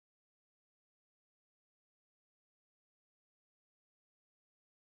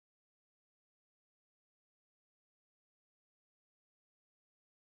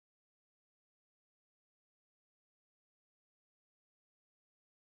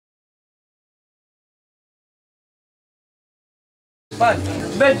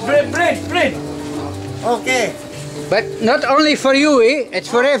Bread. Okay. But not only for you, eh? It's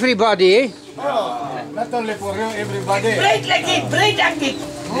for everybody, eh? Oh, not only for you, everybody. Bread lagi.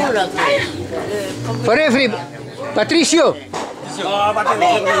 For every... Patricio!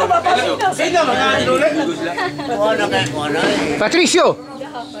 Patricio!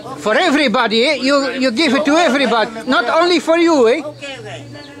 For everybody, eh? You give it to everybody. Not only for you, eh? Okay.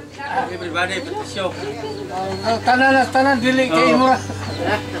 Everybody, Patricio. Tanan, dili kayo mo.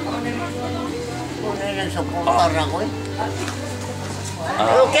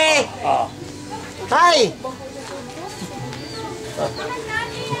 Okay. Hi.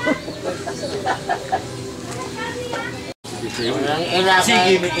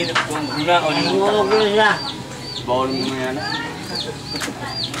 Sige, may inap kong guna o limutan. Bawal mo yan.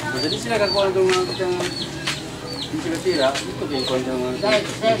 Jadi sila kagawin itong mga sila tira. Dito din kung itong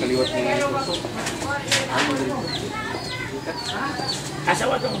kaliwat mga ito.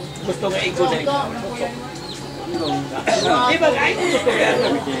 Asawa itong gusto nga ikaw na ikaw. Di ba nga ito gusto nga ito?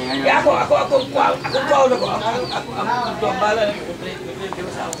 Ako kwaw na ko. Ako ang bala na ito.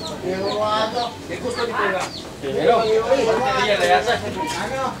 Gusto dito nga. Hello. Iya layasa.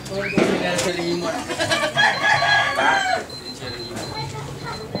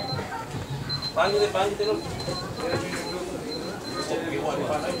 Panggil terus.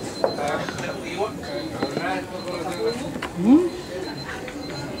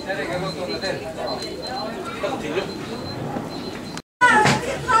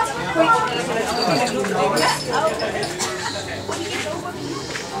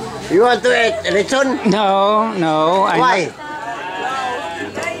 You want to eat lechon? No. Why?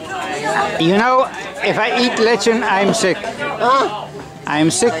 You know, if I eat lechon, I'm sick. Huh?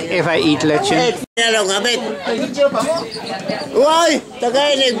 I'm sick if I eat lechon. Hello, ngabit. Uy,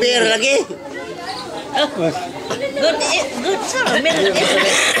 tagay nag-beer lagi. Good sir.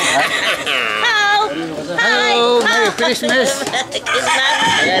 Hello, Merry Christmas.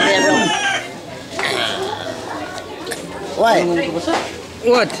 Why?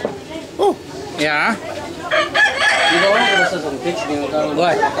 What? Oh. Yeah?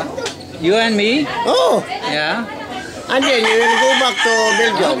 What? You and me? Oh. Yeah? And then you will go back to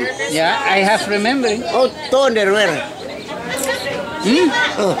Belgium. Yeah, I have remembering. Oh, to underwear.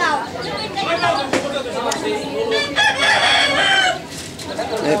 Oh.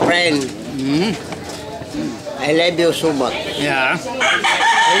 My friend, I love you so much. Yeah.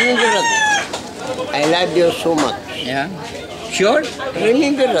 Remember that. I love you so much. Yeah. Sure?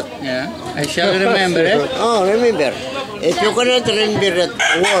 Remember that. Yeah. I shall remember it. Oh, remember. If you cannot remember that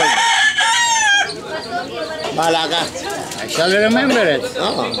word, bahala ka. I shall remember it.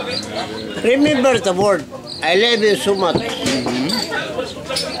 Oh. Remember the word. I love you so much.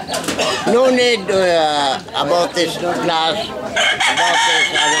 No need about this class, about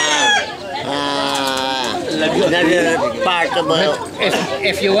this another part of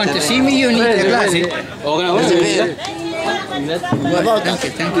If you want to see me, you need a glass. about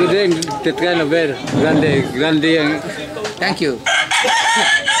Thank you. Te traen a ver, grande. Thank you.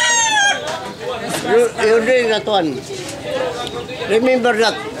 you're doing that one. Remember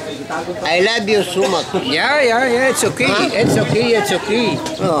that. I love you so much. Yeah. It's okay. Huh? It's okay.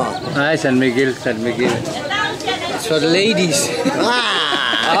 Oh. Ay, San Miguel. It's for the ladies.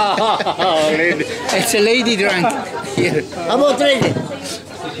 Ah. It's a lady drunk. Here. About ready.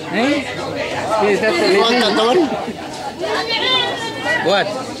 Eh? Is that the You want lady? that one? What?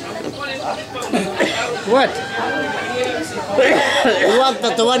 What? You want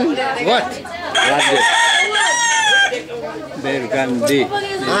that one? What? Grande. Grande.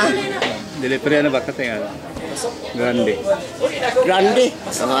 Huh? Dili pre ano ba kasi nga? Grande. Grande?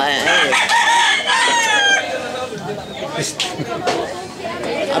 Oh,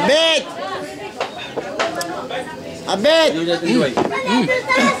 A bit.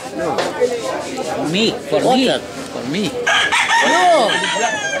 Me. For What me. that? For me. No.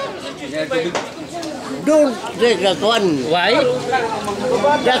 Don't take that one. Why?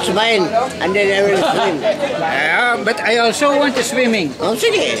 That's mine. And then I will swim. Yeah, but I also want to swimming. Oh,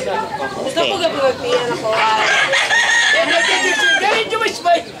 sige. Okay.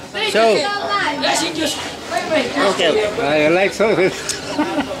 So, Okay. I like so.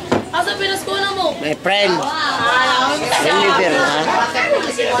 Asa pinaskuna mo? My friend, remember,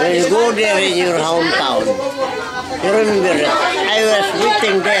 when you go there in your hometown, you remember, I was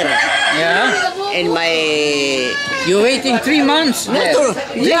waiting there yeah. in my... You're waiting 3 months there.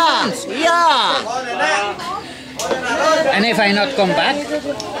 Yeah. And if I not come back?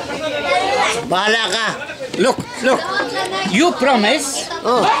 Bahala ka. Look. You promise.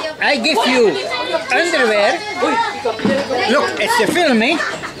 Oh. I give you underwear. Look, it's the filming.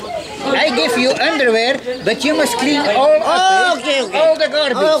 I give you underwear, but you must clean all up, okay. all the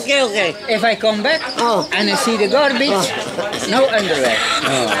garbage. Okay. If I come back and I see the garbage, no underwear.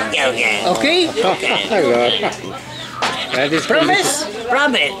 Okay. Okay? That is Promise?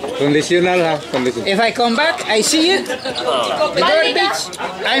 Promise. conditional, ha? Conditional. If I come back, I see it, the garbage,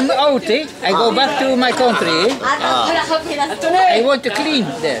 I'm out, eh? I go back to my country, eh? I want to clean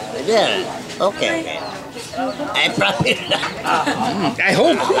there. There. Okay. I promise. I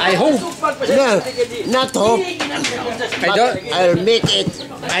hope. No, not hope. I'll make it.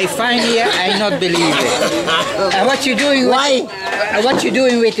 I finally, I not believe it. What you doing? Why? What you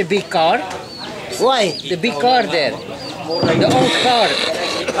doing with the big car? Why? The big car there, the old car.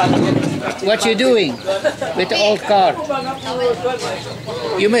 What you doing with the old car?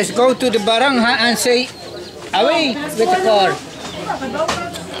 You must go to the barangay and say, away with the car.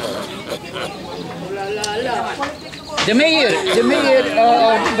 The mayor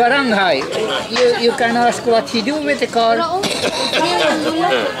of barangay, you can ask what he do with the car.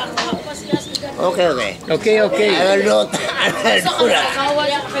 Okay. Okay. I will do that.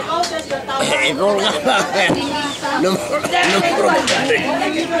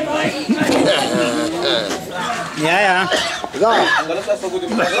 Yeah. Go.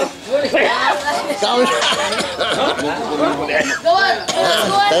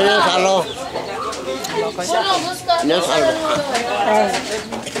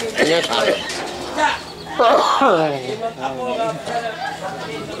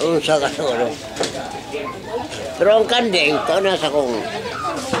 Pero ang kanding, ito nasa kong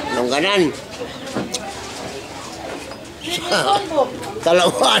longganan.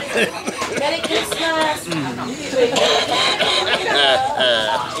 Kalawan. Merry Christmas!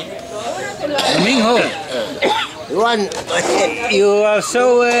 Domingo, you are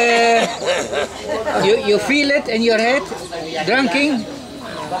so you feel it in your head, drinking.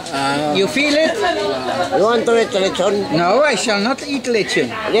 You feel it? You want to eat lechon? No, I shall not eat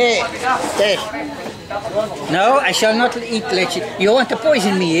lechon. Yeah, taste. No, I shall not eat lechon. You want to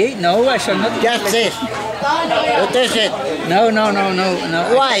poison me, eh? No, I shall not. Just taste. You taste it. No.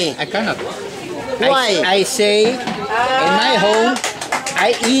 Why? I cannot. Why? I say in my home,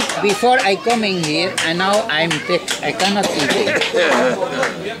 I eat before I coming here, and now I'm thick. I cannot eat it.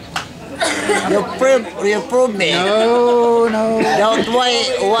 You prove me. No. Don't why?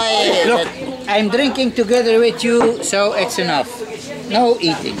 Look, I'm drinking together with you, so it's enough. No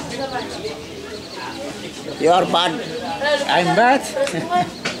eating. You're bad. I'm bad.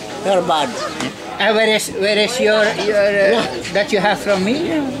 You're bad. Where is your that you have from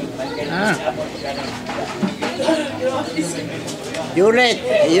me? You eat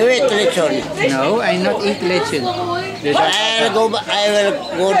lechon. No, I not eat lechon. I will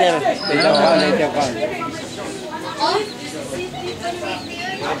go there.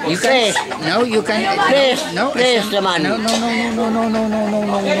 You can. No, you can. No, Please, the man. No.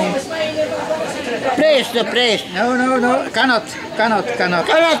 Please. No. Cannot.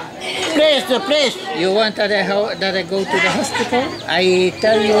 Please. You want that I go to the hospital? I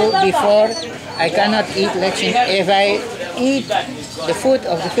tell you before, I cannot eat lechon. If I eat the food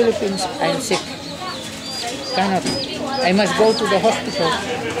of the Philippines, I'm sick. Cannot. I must go to the hospital.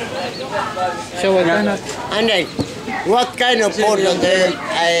 So I cannot. And then, what kind of food that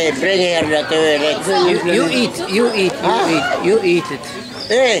I bring here that You eat it.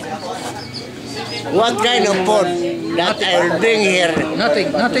 Hey, what kind of food that I will bring here?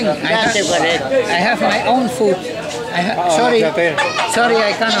 Nothing. I have my own food. Sorry,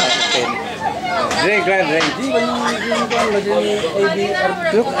 I cannot. Drink.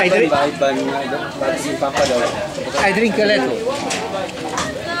 Look, I drink a little.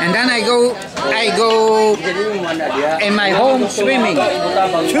 And then I go in my home swimming.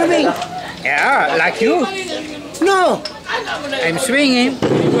 Swimming? Yeah, like you. No. I'm swinging.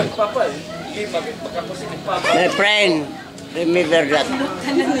 My friend, remember that.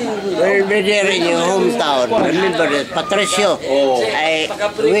 We'll be there in your hometown. Remember that. Patricio, I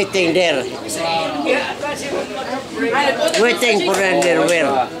waiting there. Waiting for them there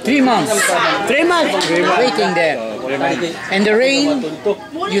where? 3 months. 3 months? Waiting there. And the rain,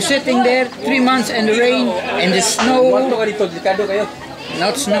 you sitting there 3 months in the rain, and the snow.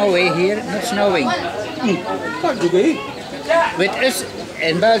 Not snowy here, not snowing. With us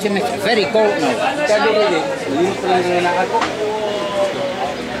in Belgium, it's very cold now.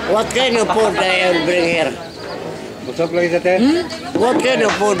 What kind of food I will bring here? Busog lagi sa ter. What kind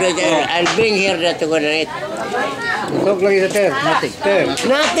of food that I'll bring here that you're gonna eat? Busog lagi sa ter. Nothing. Ter.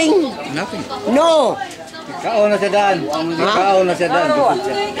 Nothing? Nothing. No. Kaon na sa daan. Kaon na sa daan.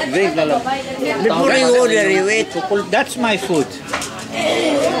 Drink na lang. Before you order, you wait. That's my food.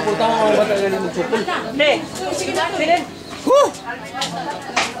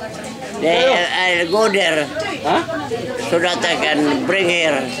 I'll go there so that I can bring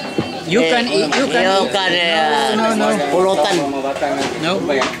here. You can eat. You can. You can No. pulutan. No.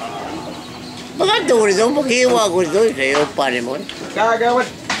 Mga tuloy maghiwa ko ito. Sayo pa ni mo. Kagawad.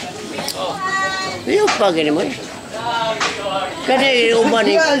 Sayo pa gini mo. Kasi uban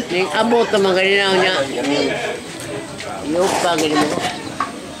ni abot naman ganina niya. Sayo pa gini mo.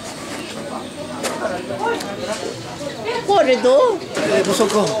 Ko dito. Busog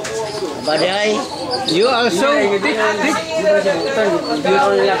ko. Baday. You also.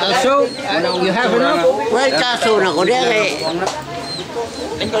 Also, you have enough. Well, kaso na ko diya kay.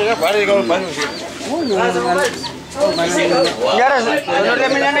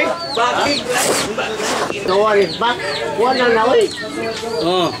 Tuwan is back. Kuwan na na, oy.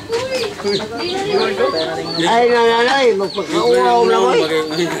 Oh. Ay, nananay. Magpagkauwaw na, oy.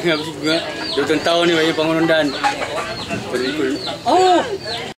 Dutong taon ni ba yung pangunundan? Oh!